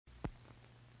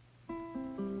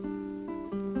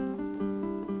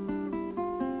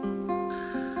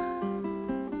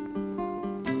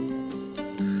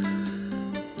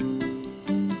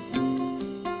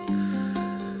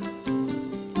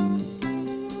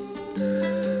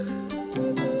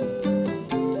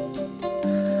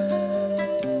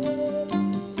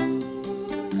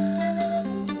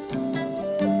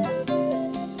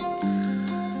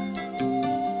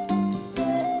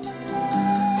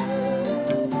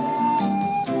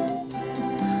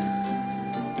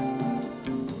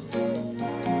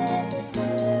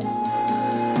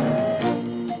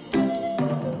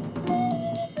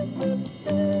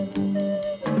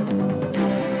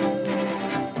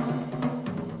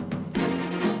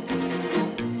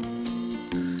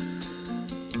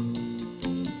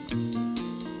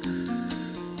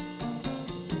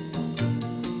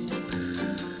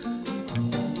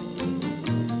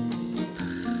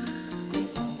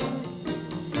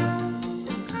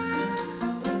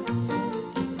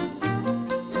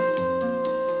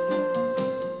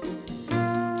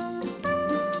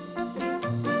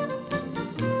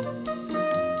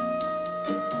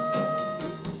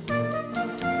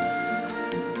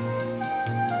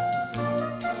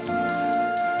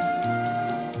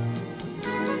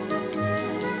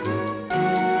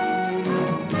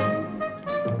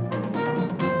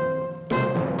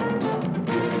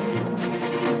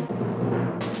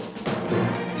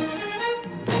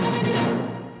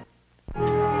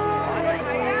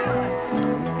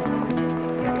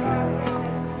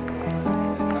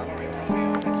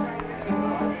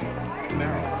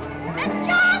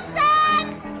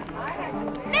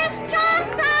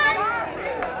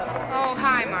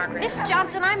Margaret. Miss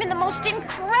Johnson, I'm in the most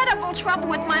incredible trouble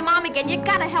with my mom again. You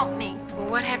gotta help me. Well,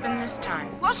 what happened this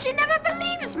time? Well, she never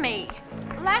believes me.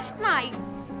 Last night...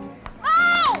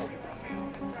 Oh!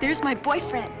 There's my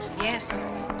boyfriend. Yes.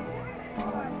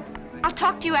 I'll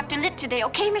talk to you after lit today,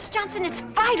 okay, Miss Johnson? It's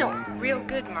vital. Real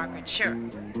good, Margaret, sure.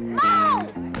 No!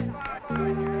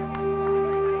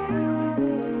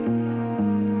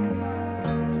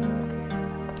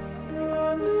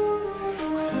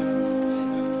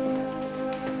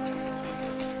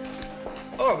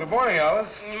 Oh, good morning,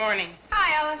 Alice. Good morning.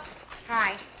 Hi, Alice.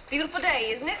 Hi. Beautiful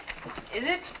day, isn't it? Is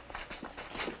it?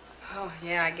 Oh,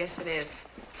 yeah, I guess it is.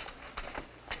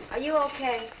 Are you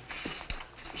okay?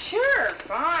 Sure,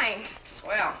 fine.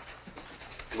 Swell.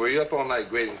 Were you up all night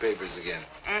grading papers again?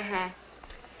 Mm-hmm.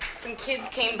 Some kids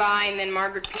came by, and then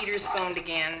Margaret Peters phoned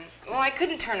again. Well, I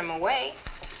couldn't turn them away.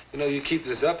 You know, you keep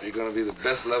this up, you're going to be the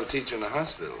best love teacher in the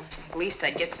hospital. At least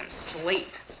I'd get some sleep.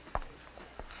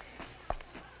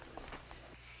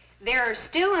 There are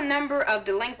still a number of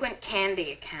delinquent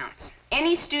candy accounts.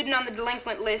 Any student on the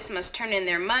delinquent list must turn in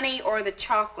their money or the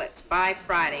chocolates by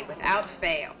Friday without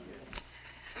fail.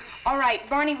 All right,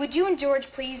 Barney, would you and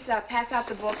George please pass out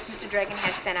the books Mr. Dragon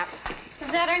had sent up? Is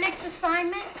that our next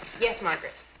assignment? Yes,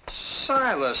 Margaret.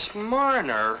 Silas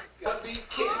Marner. Come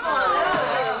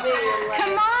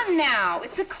on now,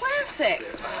 it's a classic.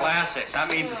 Classics. That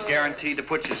means it's guaranteed to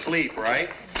put you to sleep, right?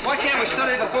 Why can't we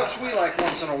study the books we like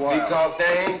once in a while? Because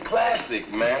they ain't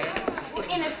classic, man. Well,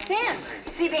 in a sense.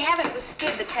 See, they haven't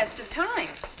withstood the test of time.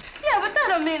 Yeah, but that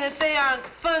don't mean that they aren't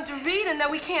fun to read and that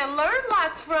we can't learn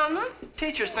lots from them.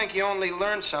 Teachers think you only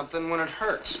learn something when it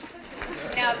hurts.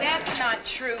 Now, that's not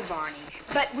true, Barney.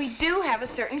 But we do have a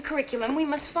certain curriculum we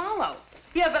must follow.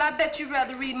 Yeah, but I bet you'd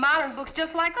rather read modern books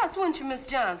just like us, wouldn't you, Miss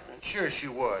Johnson? Sure she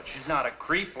would. She's not a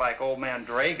creep like old man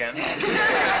Dragan.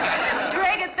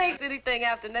 Dragon thinks anything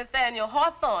after Nathaniel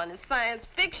Hawthorne is science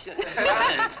fiction.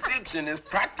 Science fiction is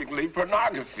practically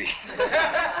pornography.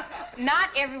 Not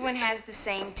everyone has the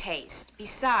same taste.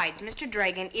 Besides, Mr.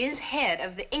 Dragan is head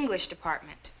of the English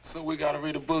department. So we gotta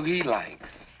read a book he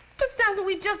likes. Miss Johnson,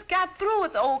 we just got through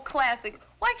with the old classic.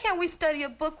 Why can't we study a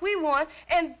book we want,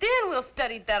 and then we'll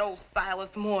study that old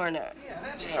Silas Marner?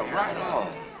 Yeah, right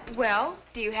on. Well,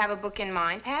 do you have a book in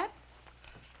mind, Pat?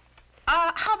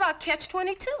 How about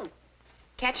Catch-22?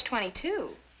 Catch-22?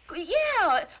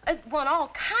 Yeah, it won all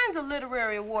kinds of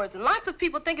literary awards, and lots of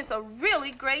people think it's a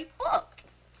really great book.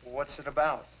 What's it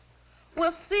about?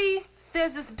 Well, see,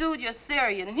 there's this dude,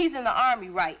 Yossarian, and he's in the army,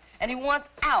 right? And he wants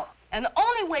out. And the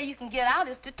only way you can get out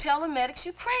is to tell the medics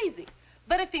you're crazy.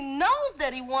 But if he knows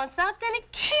that he wants out, then he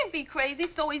can't be crazy,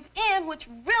 so he's in, which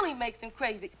really makes him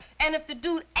crazy. And if the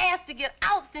dude asks to get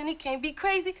out, then he can't be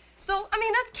crazy. So, I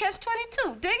mean, that's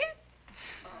Catch-22. Dig it?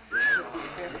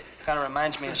 Kind of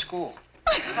reminds me of school.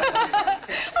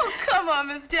 Oh, come on,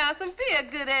 Miss Johnson. Be a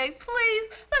good egg, please.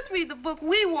 Let's read the book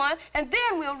we want, and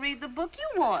then we'll read the book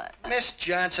you want. Miss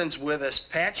Johnson's with us,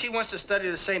 Pat. She wants to study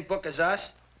the same book as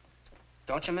us.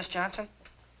 Don't you, Miss Johnson?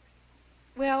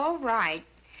 Well, all right.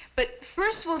 But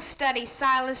first we'll study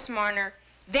Silas Marner,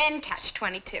 then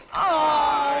Catch-22.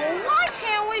 Oh, why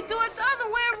can't we do it the other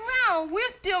way around? We're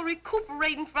still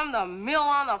recuperating from the mill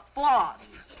on the floss.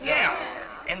 Yeah.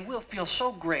 And we'll feel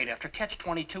so great after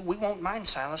Catch-22, we won't mind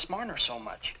Silas Marner so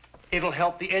much. It'll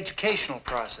help the educational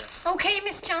process. Okay,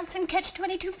 Miss Johnson,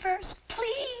 Catch-22 first,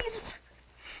 please.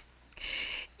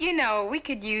 You know, we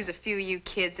could use a few of you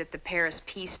kids at the Paris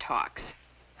peace talks.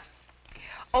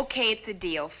 Okay, it's a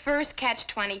deal. First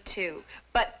Catch-22,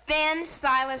 but then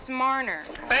Silas Marner.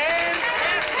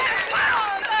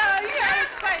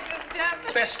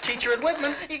 Best teacher at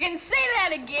Whitman. You can say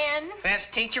that again.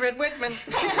 Best teacher at Whitman.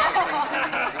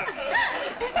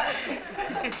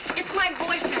 It's my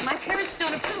boyfriend. My parents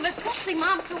don't approve, especially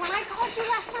Mom, so when I called you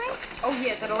last night... Oh,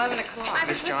 yes, at 11 o'clock. I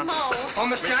Miss was with Johnson. Mo. Oh,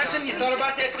 Miss Johnson, you thought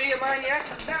about that bee of mine yet?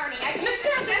 Barney, Miss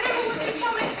Johnson, remember what you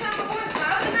told me to tell the boys the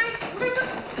other night? Remember?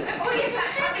 Oh, yes, I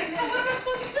have it. So what am I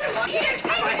supposed to do? Here,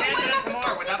 take it. What am I supposed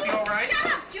tomorrow, would that be all right? Shut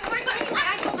up, George.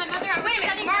 I told my mother I was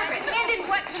studying... Margaret, hand in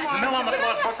what tomorrow? The mill on the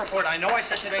floor book report. I know I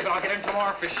said today, but I'll get in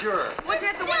tomorrow for sure. Wasn't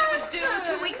that the one that was due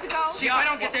 2 weeks ago? See, if I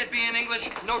don't get that B in English,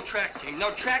 no track team.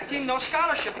 No track team, no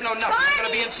scholarship, no nothing. I'm going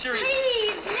to be in serious...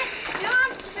 Please, Miss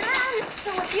Johnson.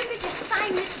 So if you could just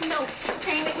sign this note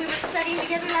saying that we were studying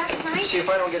together last night. See, if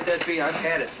I don't get that B, I've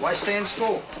had it. Why stay in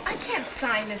school? I can't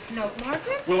sign this note,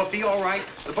 Margaret. Will it be all right?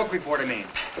 The book report, I mean.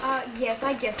 Yes,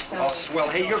 I guess so. Oh, swell.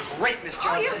 Hey, you're great, Miss Oh,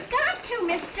 Johnson. you've got to,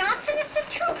 Miss Johnson. It's the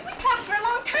truth. We talked for a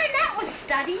long time. That was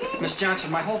studying. Miss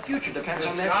Johnson, my whole future depends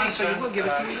on that B, so you will give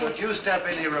it to me. Would you step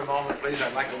in here a moment, please?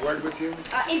 I'd like a word with you.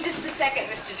 In just a second,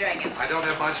 Mr. Dragan. I don't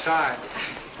have much time.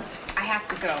 I have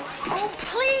to go. Oh,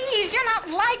 please, you're not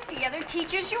like the other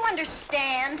teachers. You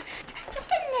understand. Just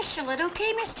initial it,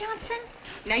 okay, Miss Johnson?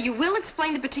 Now, you will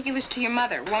explain the particulars to your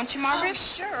mother, won't you, Margaret? Oh,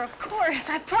 sure, of course,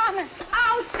 I promise.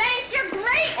 Oh, thanks, you're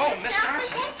great, Oh, Miss Miss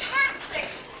Johnson. Johnson. Fantastic.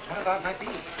 What about my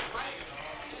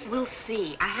bee? We'll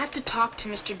see. I have to talk to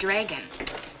Mr. Dragon.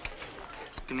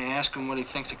 Can you ask him what he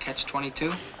thinks of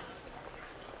Catch-22?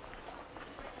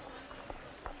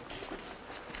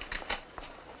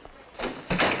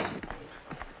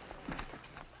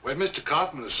 When Mr.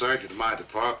 Cotton was sergeant in my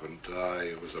department,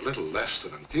 I was a little less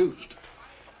than enthused.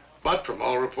 But from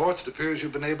all reports, it appears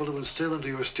you've been able to instill into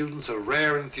your students a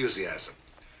rare enthusiasm,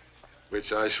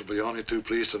 which I shall be only too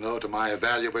pleased to know to my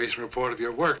evaluation report of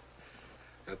your work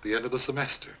at the end of the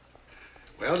semester.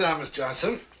 Well done, Miss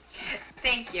Johnson.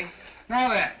 Thank you. Now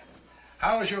then,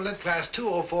 how is your Lit Class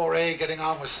 204A getting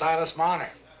on with Silas Marner?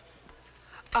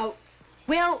 Oh,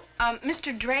 well,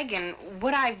 Mr. Dragon,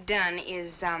 what I've done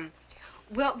is,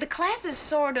 well, the class is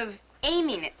sort of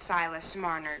aiming at Silas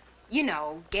Marner. You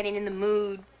know, getting in the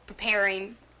mood,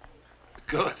 preparing.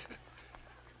 Good.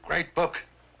 Great book.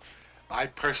 My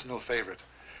personal favorite.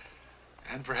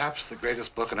 And perhaps the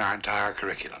greatest book in our entire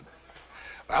curriculum.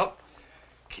 Well,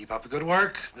 keep up the good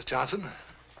work, Miss Johnson.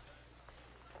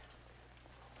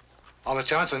 Oh, Miss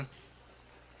Johnson,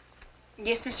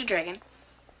 Yes, Mr. Dragon.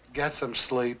 get some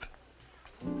sleep.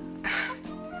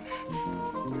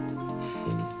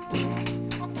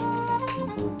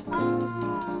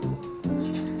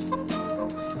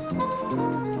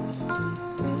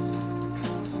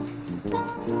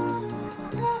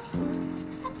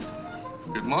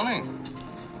 Good morning.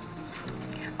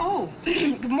 Oh,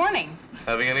 good morning.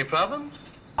 Having any problems?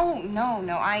 Oh,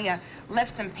 no. I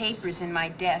left some papers in my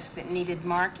desk that needed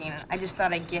marking. I just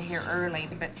thought I'd get here early,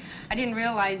 but I didn't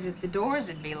realize that the doors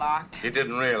would be locked. You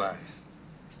didn't realize.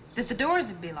 That the doors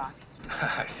would be locked.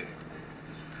 I see.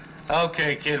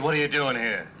 Okay, kid, what are you doing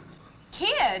here?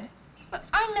 Kid? Look,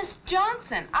 I'm Miss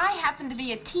Johnson. I happen to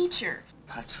be a teacher.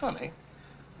 That's funny.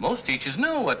 Most teachers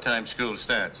know what time school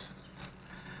starts.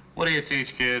 What do you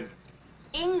teach, kid?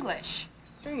 English.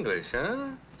 English, huh?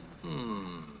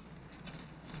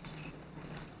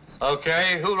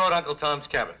 Okay, who wrote Uncle Tom's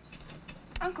Cabin?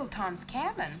 Uncle Tom's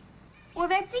Cabin? Well,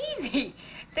 that's easy.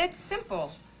 That's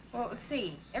simple. Well, let's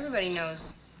see. Everybody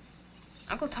knows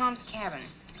Uncle Tom's Cabin.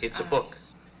 It's a book.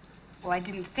 Well, I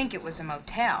didn't think it was a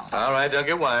motel. All right, don't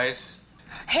get wise.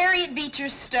 Harriet Beecher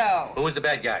Stowe. Who was the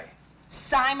bad guy?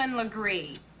 Simon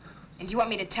Legree. And do you want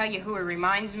me to tell you who he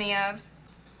reminds me of?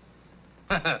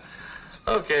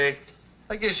 Okay.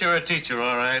 I guess you're a teacher,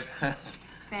 all right.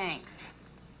 Thanks.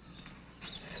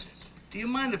 Do you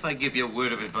mind if I give you a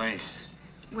word of advice?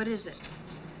 What is it?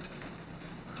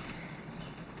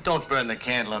 Don't burn the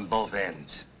candle on both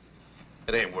ends.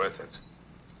 It ain't worth it.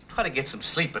 Try to get some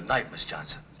sleep at night, Miss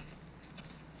Johnson.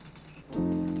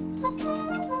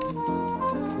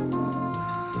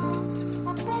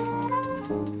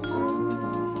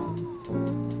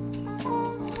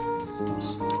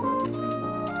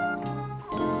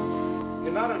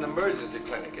 You're not an emergency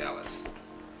clinic, Alice.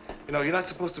 You know, you're not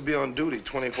supposed to be on duty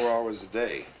 24 hours a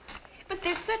day. But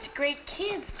they're such great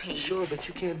kids, Pete. Sure, but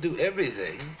you can't do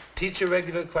everything. Teach your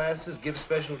regular classes, give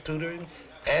special tutoring,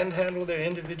 and handle their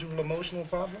individual emotional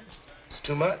problems. It's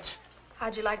too much.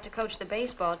 How'd you like to coach the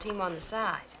baseball team on the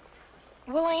side?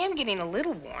 Well, I am getting a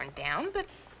little worn down, but,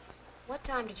 What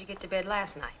time did you get to bed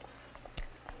last night?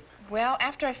 well,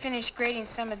 after I finished grading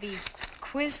some of these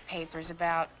quiz papers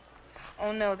about,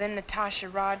 oh, no, then Natasha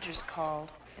Rogers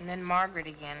called, and then Margaret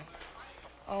again.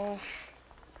 Oh,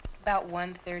 about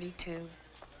 1:32.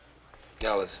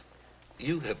 Alice,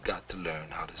 you have got to learn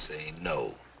how to say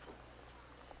no.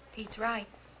 Pete's right.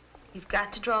 You've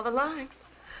got to draw the line.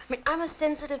 I mean, I'm a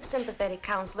sensitive, sympathetic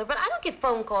counselor, but I don't get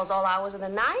phone calls all hours of the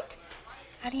night.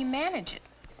 How do you manage it?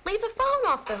 Leave the phone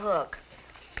off the hook.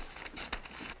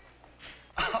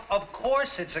 Of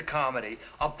course it's a comedy.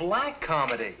 A black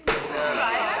comedy. How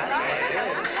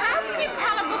can you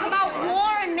call a book about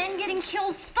war and men getting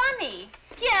killed funny?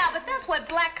 Yeah, but that's what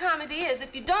black comedy is.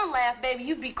 If you don't laugh, baby,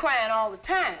 you'd be crying all the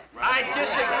time. I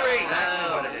disagree.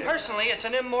 Personally, it's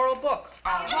an immoral book.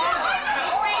 Don't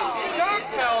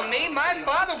tell me. My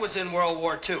father was in World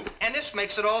War II, and this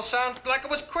makes it all sound like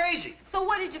it was crazy. So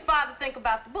what did your father think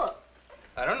about the book?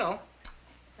 I don't know.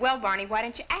 Well, Barney, why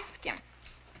don't you ask him?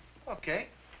 Okay.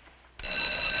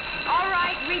 All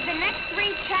right, read the next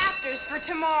 3 chapters for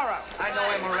tomorrow. I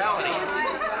know immorality.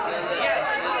 Yes.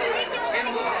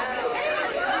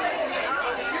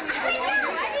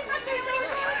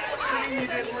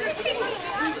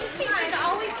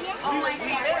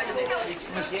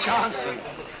 Miss Johnson,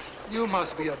 you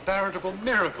must be a veritable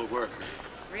miracle worker.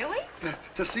 Really?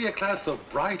 To see a class so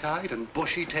bright-eyed and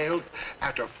bushy-tailed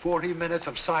after 40 minutes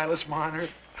of Silas Marner,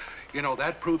 you know,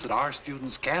 that proves that our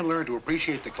students can learn to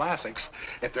appreciate the classics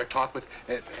if they're taught with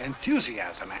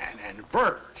enthusiasm and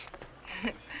verve.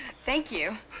 Thank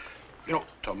you. You know,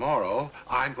 tomorrow,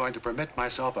 I'm going to permit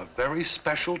myself a very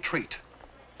special treat.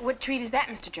 What treat is that,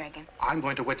 Mr. Dragon? I'm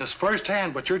going to witness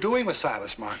firsthand what you're doing with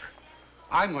Silas Marner.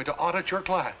 I'm going to audit your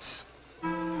class.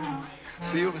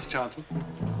 See you, Miss Johnson.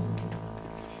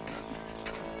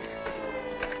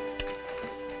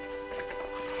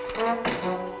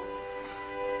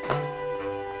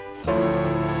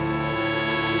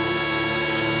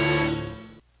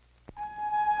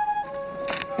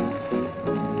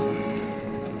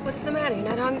 What's the matter? You're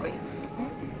not hungry?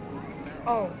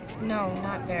 Oh, no,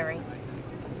 not very.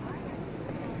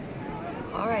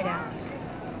 All right, Alice.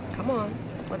 Come on.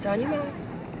 What's on your mind?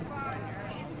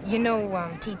 You know,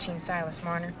 I'm teaching Silas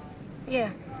Marner.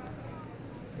 Yeah.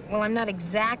 Well, I'm not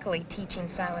exactly teaching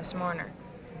Silas Marner.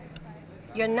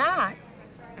 You're not?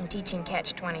 I'm teaching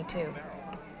Catch-22.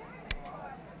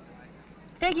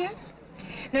 Figures?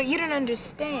 No, you don't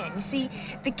understand. You see,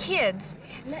 the kids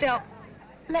felt...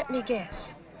 Let me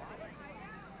guess.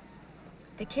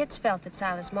 The kids felt that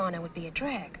Silas Marner would be a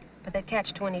drag, but that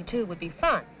Catch-22 would be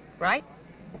fun, right?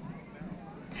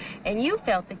 And you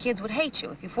felt the kids would hate you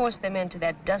if you forced them into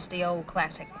that dusty old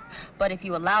classic. But if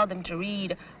you allowed them to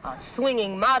read a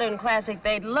swinging modern classic,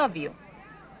 they'd love you.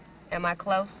 Am I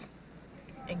close?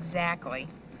 Exactly.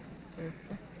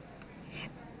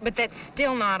 But that's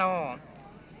still not all.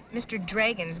 Mr.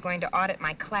 Dragon's going to audit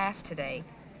my class today.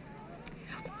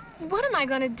 What am I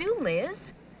going to do,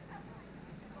 Liz?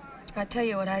 I tell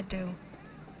you what I'd do.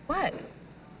 What?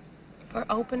 For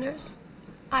openers,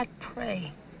 I'd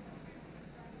pray.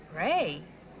 Pray?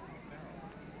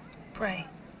 Pray.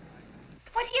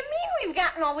 What do you mean we've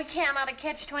gotten all we can out of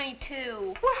Catch-22?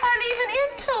 We're hardly even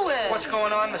into it. What's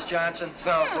going on, Miss Johnson?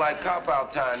 Sounds like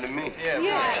cop-out time to me.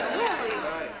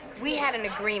 Yeah. We had an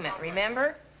agreement,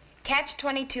 remember?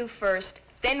 Catch-22 first,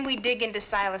 then we dig into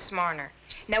Silas Marner.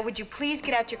 Now, would you please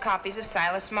get out your copies of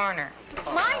Silas Marner?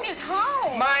 Mine is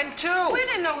home. Mine, too. We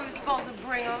didn't know we were supposed to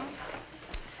bring them.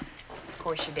 Of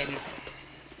course you didn't.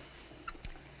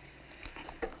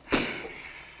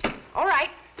 All right,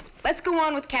 let's go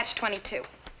on with Catch-22.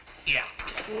 Yeah.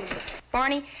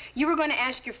 Barney, you were going to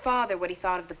ask your father what he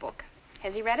thought of the book.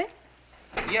 Has he read it?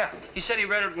 Yeah, he said he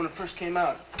read it when it first came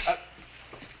out.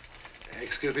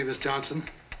 Excuse me, Miss Johnson.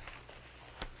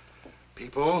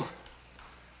 People,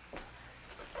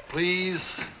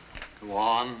 please go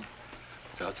on,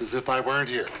 just as if I weren't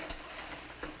here.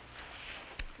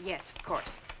 Yes, of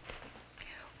course.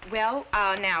 Well,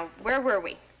 now, where were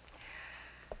we?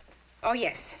 Oh,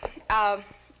 yes.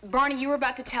 Barney, you were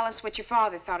about to tell us what your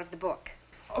father thought of the book.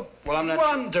 Oh, Well, I'm not...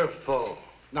 wonderful.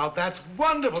 Now, that's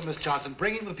wonderful, Miss Johnson,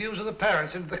 bringing the views of the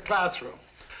parents into the classroom.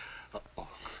 Oh,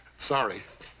 sorry.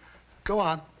 Go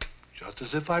on, just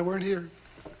as if I weren't here.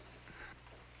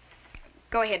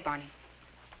 Go ahead, Barney.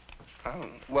 Oh,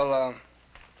 well,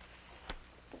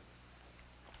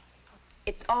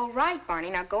 It's all right, Barney.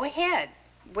 Now go ahead.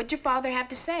 What'd your father have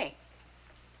to say?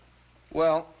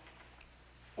 Well,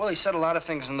 he said a lot of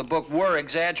things in the book were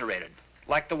exaggerated.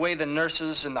 Like the way the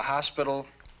nurses in the hospital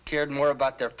cared more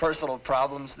about their personal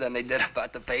problems than they did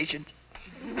about the patients.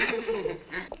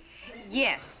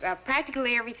 Yes,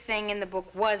 practically everything in the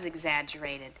book was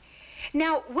exaggerated.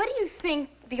 Now, what do you think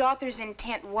the author's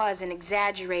intent was in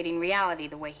exaggerating reality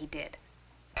the way he did?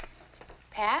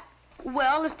 Pat?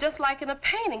 Well, it's just like in a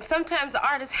painting. Sometimes the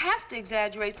artist has to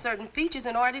exaggerate certain features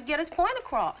in order to get his point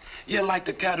across. Yeah, like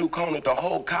the cat who cornered the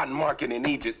whole cotton market in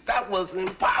Egypt. That was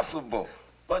impossible.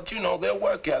 But, you know, there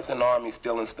were cats in the army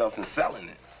stealing stuff and selling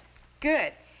it.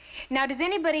 Good. Now, does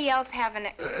anybody else have an...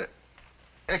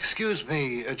 Excuse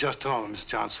me just a moment, Miss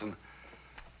Johnson.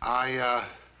 I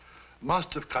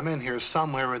must have come in here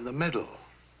somewhere in the middle.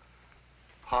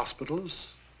 Hospitals,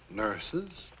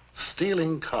 nurses,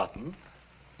 stealing cotton.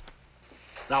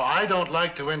 Now, I don't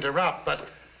like to interrupt, but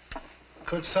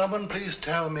could someone please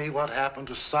tell me what happened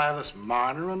to Silas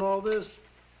Marner in all this?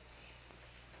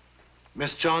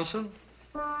 Miss Johnson?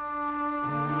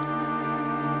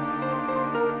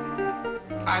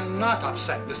 I'm not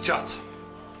upset, Miss Johnson.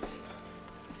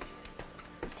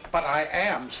 But I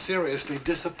am seriously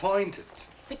disappointed.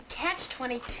 But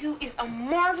Catch-22 is a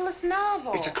marvelous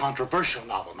novel. It's a controversial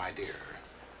novel, my dear.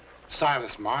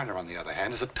 Silas Marner, on the other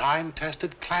hand, is a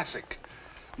time-tested classic.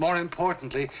 More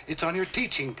importantly, it's on your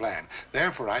teaching plan.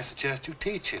 Therefore, I suggest you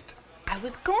teach it. I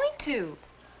was going to.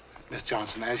 Miss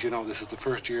Johnson, as you know, this is the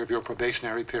first year of your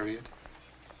probationary period.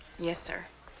 Yes, sir.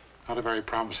 Not a very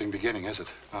promising beginning, is it?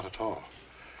 Not at all.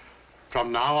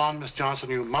 From now on, Miss Johnson,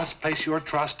 you must place your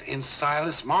trust in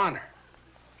Silas Marner.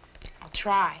 I'll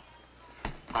try.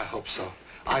 I hope so.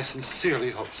 I sincerely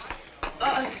hope so.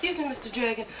 Excuse me, Mr.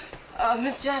 Dragon.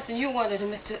 Miss Johnson, you wanted in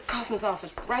Mr. Kaufman's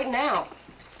office right now.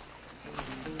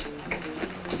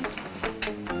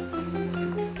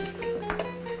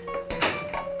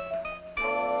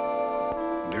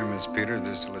 Dear Miss Peters,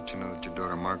 this is to let you know that your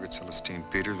daughter, Margaret Celestine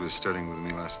Peters, was studying with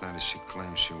me last night as she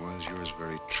claims she was. Yours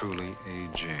very truly,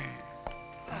 A.J.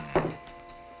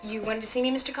 You wanted to see me,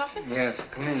 Mr. Kaufman? Yes,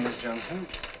 come in, Miss Johnson.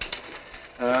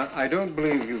 I don't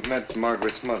believe you've met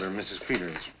Margaret's mother, Mrs.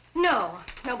 Peters. No,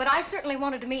 but I certainly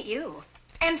wanted to meet you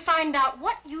and find out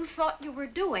what you thought you were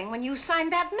doing when you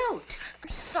signed that note. I'm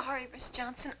sorry, Miss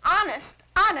Johnson.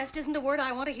 Honest isn't a word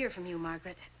I want to hear from you,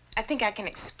 Margaret. I think I can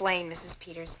explain, Mrs.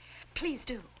 Peters. Please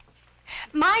do.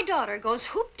 My daughter goes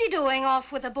hoop-de-dooing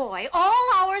off with a boy all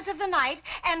hours of the night,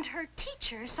 and her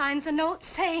teacher signs a note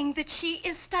saying that she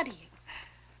is studying.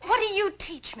 What do you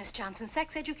teach, Miss Johnson?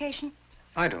 Sex education?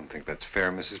 I don't think that's fair,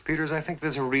 Mrs. Peters. I think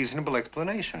there's a reasonable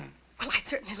explanation. Well, I'd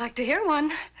certainly like to hear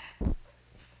one.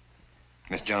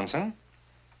 Miss Johnson?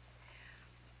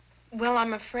 Well,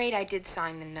 I'm afraid I did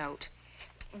sign the note.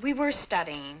 We were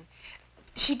studying.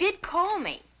 She did call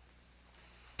me.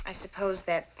 I suppose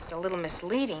that's a little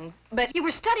misleading, but... You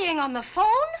were studying on the phone?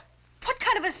 What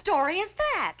kind of a story is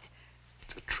that?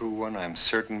 It's a true one. I'm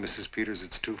certain, Mrs. Peters,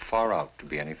 it's too far out to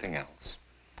be anything else.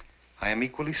 I am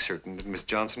equally certain that Miss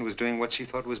Johnson was doing what she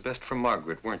thought was best for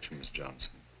Margaret, weren't you, Miss Johnson?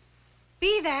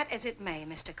 Be that as it may,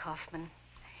 Mr. Kaufman,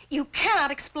 you cannot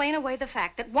explain away the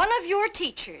fact that one of your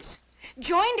teachers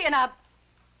joined in a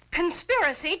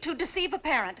conspiracy to deceive a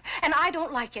parent, and I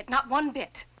don't like it, not one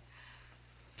bit.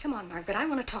 Come on, Margaret, I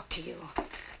want to talk to you.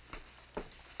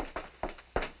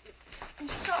 I'm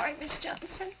sorry, Miss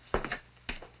Johnson.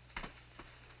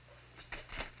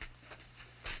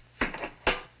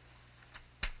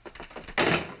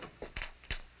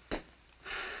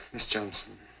 Miss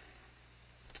Johnson,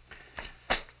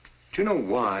 do you know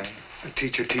why a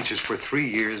teacher teaches for 3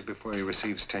 years before he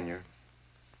receives tenure?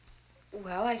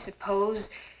 Well, I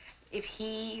suppose if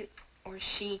he or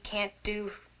she can't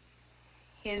do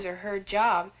his or her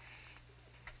job,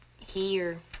 he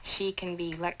or she can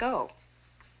be let go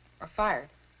or fired.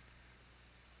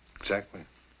 Exactly.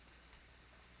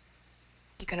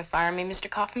 You gonna fire me, Mr.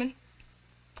 Kaufman?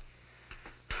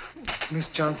 Miss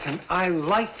Johnson, I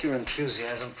like your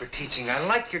enthusiasm for teaching. I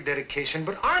like your dedication,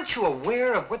 but aren't you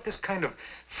aware of what this kind of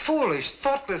foolish,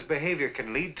 thoughtless behavior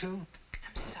can lead to?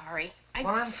 I'm sorry. Well,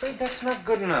 I'm afraid that's not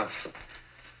good enough.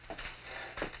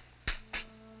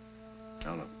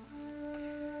 Now, look.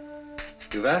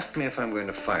 You've asked me if I'm going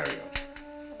to fire you.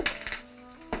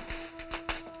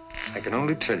 I can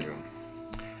only tell you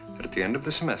that at the end of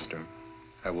the semester,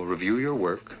 I will review your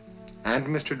work and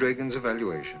Mr. Dragan's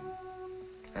evaluation,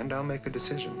 and I'll make a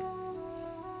decision.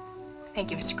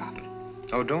 Thank you, Mr. Kaufman.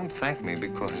 Oh, don't thank me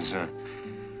because,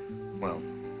 well,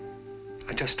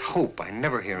 I just hope I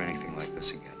never hear anything like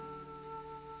this again.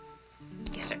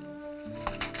 Yes, sir.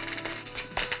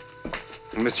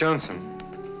 And Miss Johnson,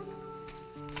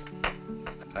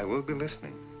 I will be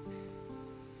listening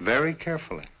very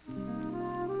carefully.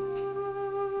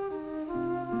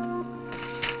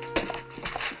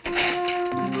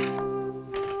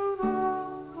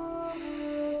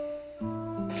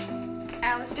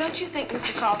 Alice, don't you think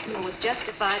Mr. Kaufman was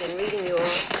justified in reading your...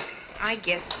 I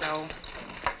guess so.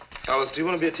 Alice, do you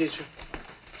want to be a teacher?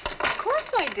 Of course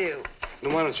I do.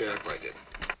 Then why don't you act like it?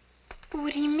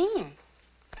 What do you mean?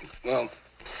 Well,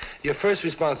 your first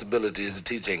responsibility is to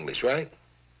teach English, right?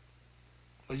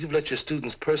 Well, you've let your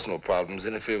students' personal problems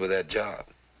interfere with that job.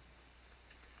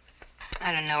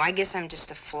 I don't know. I guess I'm just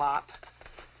a flop.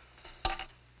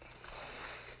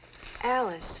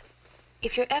 Alice,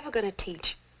 if you're ever going to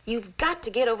teach, you've got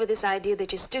to get over this idea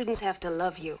that your students have to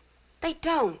love you. They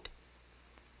don't.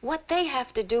 What they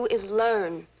have to do is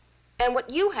learn. And what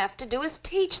you have to do is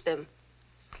teach them.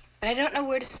 But I don't know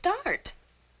where to start.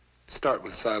 Start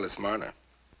with Silas Marner.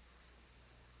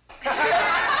 All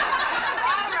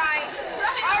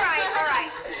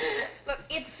right. Look,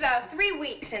 it's 3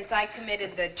 weeks since I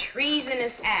committed the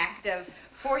treasonous act of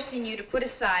forcing you to put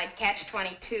aside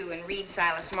Catch-22 and read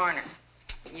Silas Marner.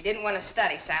 You didn't want to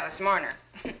study Silas Marner.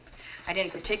 I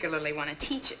didn't particularly want to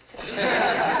teach it.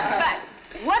 But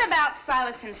what about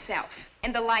Silas himself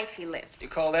and the life he lived? You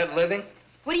call that living?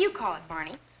 What do you call it,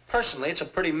 Barney? Personally, it's a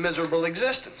pretty miserable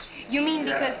existence. You mean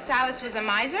because Silas was a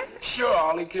miser? Sure,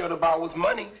 all he cared about was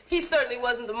money. He certainly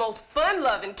wasn't the most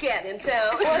fun-loving cat in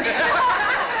town.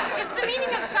 Is the meaning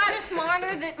of Silas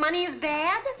Marner that money is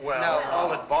bad? Well,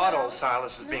 all it bought old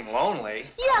Silas is being lonely.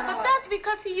 Yeah, but that's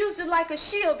because he used it like a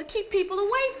shield to keep people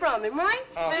away from him, right?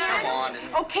 Oh, come on.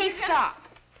 Okay, stop.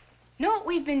 Know what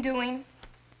we've been doing?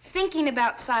 Thinking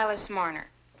about Silas Marner.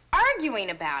 Arguing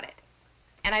about it.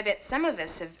 And I bet some of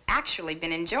us have actually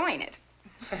been enjoying it.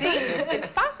 See? It's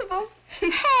possible.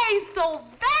 Hey, so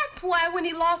that's why when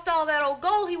he lost all that old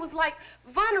gold, he was, like,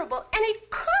 vulnerable. And he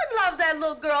could love that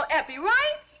little girl, Eppie,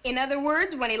 right? In other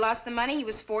words, when he lost the money, he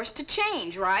was forced to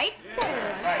change, right?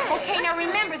 Yeah. Okay, now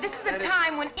remember, this is a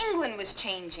time when England was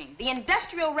changing. The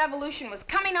Industrial Revolution was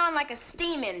coming on like a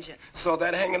steam engine. So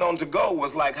that hanging on to gold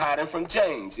was like hiding from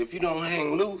change. If you don't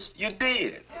hang loose, you're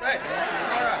dead. Right.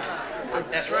 All right.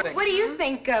 That's right. What do you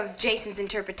think of Jason's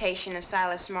interpretation of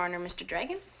Silas Marner, Mr.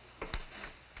 Dragon?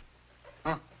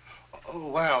 Huh? Oh,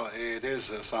 well, it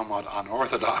is a somewhat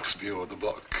unorthodox view of the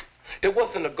book. It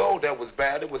wasn't the gold that was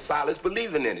bad, it was Silas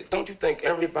believing in it. Don't you think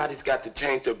everybody's got to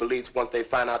change their beliefs once they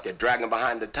find out they're dragging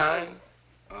behind the times?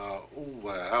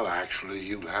 Well, actually,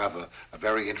 you have a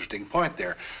very interesting point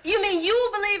there. You mean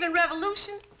you believe in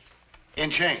revolution? In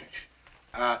change.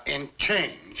 In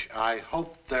change, I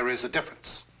hope there is a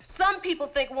difference. Some people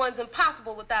think one's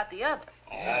impossible without the other.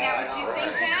 Is that what you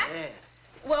think, Pat? Yeah.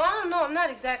 Well, I don't know. I'm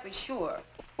not exactly sure.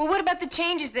 Well, what about the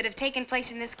changes that have taken place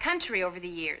in this country over the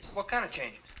years? What kind of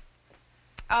changes?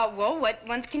 Well, what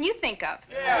ones can you think of?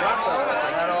 I'm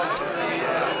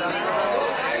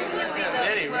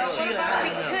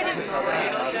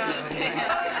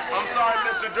sorry,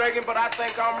 Mr. Dragon, but I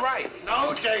think I'm right.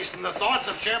 No, Jason, the thoughts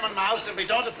of Chairman Mouse simply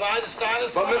don't apply to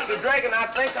Silas But, Marner. Mr. Dragon, I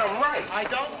think I'm right. I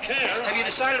don't care. Have you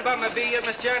decided about my B yet,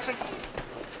 Miss Johnson?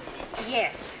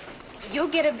 Yes. You'll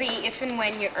get a B if and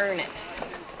when you earn it.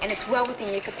 And it's well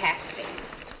within your capacity.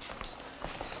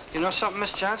 You know something,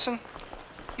 Miss Johnson?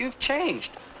 You've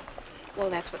changed. Well,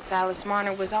 that's what Silas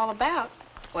Marner was all about,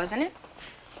 wasn't it?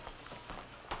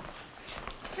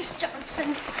 Miss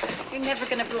Johnson, you're never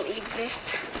going to believe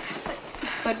this.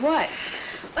 But what?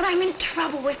 But I'm in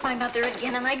trouble with my mother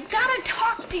again, and I gotta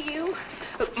talk to you.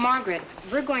 Look, Margaret,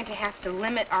 we're going to have to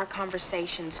limit our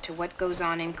conversations to what goes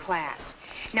on in class.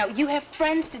 Now, you have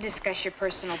friends to discuss your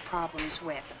personal problems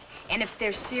with. And if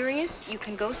they're serious, you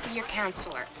can go see your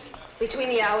counselor. Between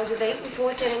the hours of 8 and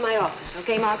 4:10 in my office,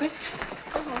 okay, Margaret?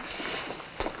 Oh,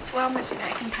 swell, Miss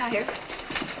McIntyre.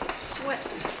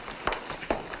 Sweating.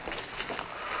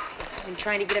 I've been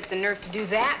trying to get up the nerve to do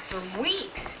that for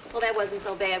weeks. Well, that wasn't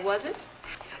so bad, was it?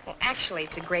 Well, actually,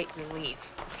 it's a great relief.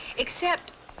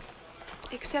 Except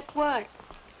what?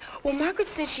 well, Margaret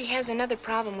says she has another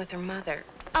problem with her mother.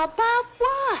 About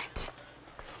what?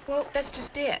 Well, that's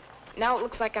just it. Now it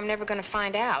looks like I'm never going to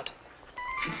find out.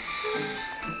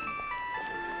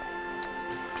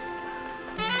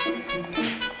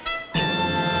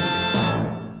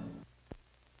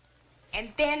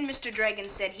 And then Mr. Dragon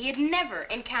said he had never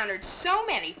encountered so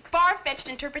many far-fetched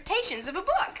interpretations of a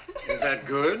book. Is that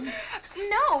good?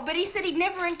 No, but he said he'd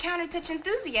never encountered such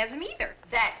enthusiasm either.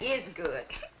 That is good.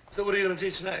 So what are you going to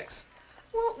teach next?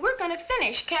 Well, we're going to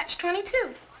finish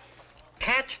Catch-22.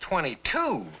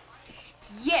 Catch-22?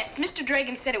 Yes, Mr.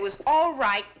 Dragon said it was all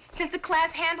right since the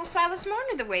class handled Silas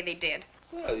Marner the way they did.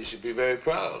 Well, you should be very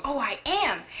proud. Oh, I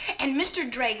am. And Mr.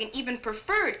 Dragon even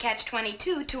preferred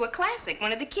Catch-22 to a classic.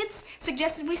 One of the kids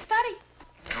suggested we study.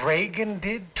 Dragon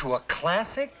did to a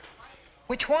classic?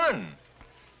 Which one?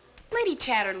 Lady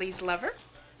Chatterley's Lover.